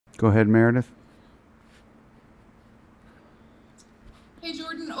Go ahead, Meredith. Hey,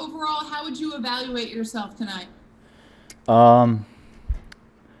 Jordan, overall, how would you evaluate yourself tonight?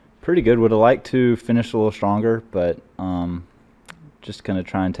 Pretty good. Would have liked to finish a little stronger, but just gonna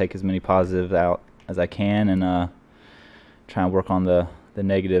try and take as many positives out as I can, and try and work on the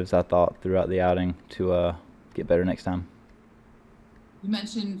negatives I thought throughout the outing to get better next time. You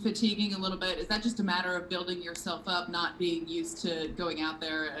mentioned fatiguing a little bit. Is that just a matter of building yourself up, not being used to going out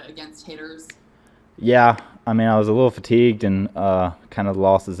there against hitters? Yeah, I mean, I was a little fatigued and kind of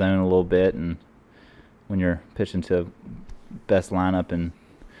lost the zone a little bit, and when you're pitching to best lineup in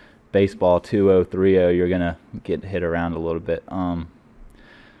baseball, 2-0, 3-0, you're gonna get hit around a little bit.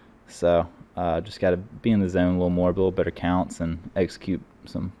 So just got to be in the zone a little more, a little better counts, and execute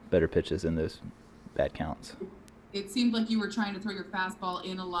some better pitches in those bad counts. It seemed like you were trying to throw your fastball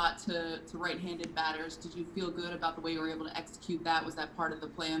in a lot to right-handed batters. Did you feel good about the way you were able to execute that? Was that part of the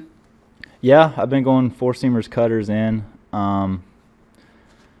plan? Yeah, I've been going four-seamers, cutters in. I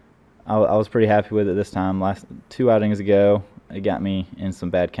was pretty happy with it this time. Last 2 outings ago, it got me in some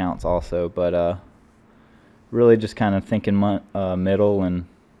bad counts also, but really just kind of thinking middle and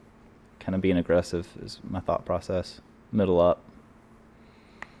kind of being aggressive is my thought process. Middle up.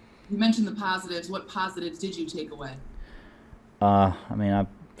 You mentioned the positives. What positives did you take away? I mean, I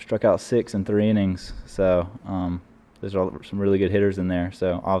struck out 6 in 3 innings, so there's some really good hitters in there.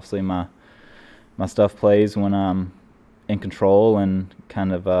 So obviously my stuff plays when I'm in control and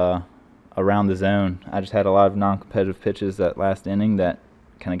kind of around the zone. I just had a lot of non-competitive pitches that last inning that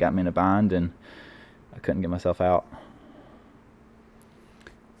kind of got me in a bind, and I couldn't get myself out.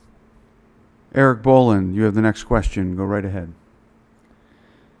 Eric Boland, you have the next question. Go right ahead.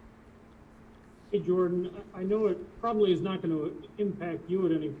 Hey, Jordan, I know it probably is not going to impact you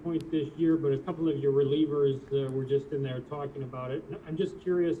at any point this year, but a couple of your relievers were just in there talking about it. I'm just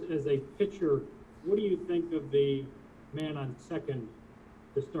curious, as a pitcher, what do you think of the man on second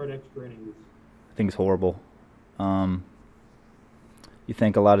to start extra innings? I think it's horrible. You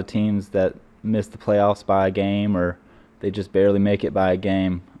think a lot of teams that miss the playoffs by a game, or they just barely make it by a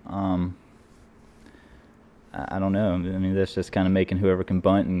game. I don't know. I mean, that's just kind of making whoever can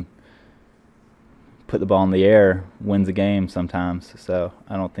bunt and put the ball in the air wins a game sometimes. So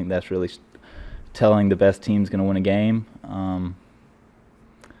I don't think that's really telling the best team's going to win a game.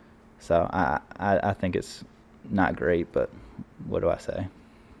 So I think it's not great, but what do I say?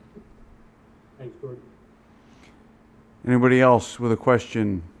 Thanks, Jordan. Anybody else with a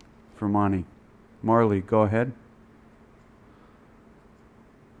question for Monty? Marley, go ahead.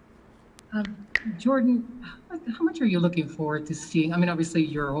 Jordan, how much are you looking forward to seeing? I mean, obviously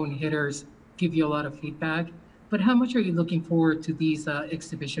your own hitters give you a lot of feedback, but how much are you looking forward to these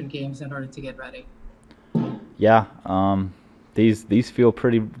exhibition games in order to get ready? Yeah, these feel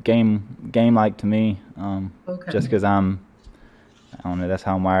pretty game-like to me. Okay. Just because I don't know, that's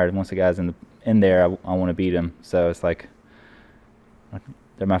how I'm wired. Once the guy's in there, I want to beat him. So it's like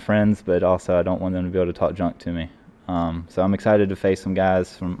they're my friends, but also I don't want them to be able to talk junk to me. So I'm excited to face some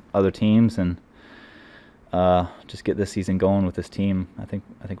guys from other teams and just get this season going with this team. I think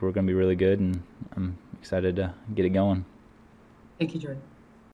we're going to be really good, and I'm excited to get it going. Thank you, Jordan.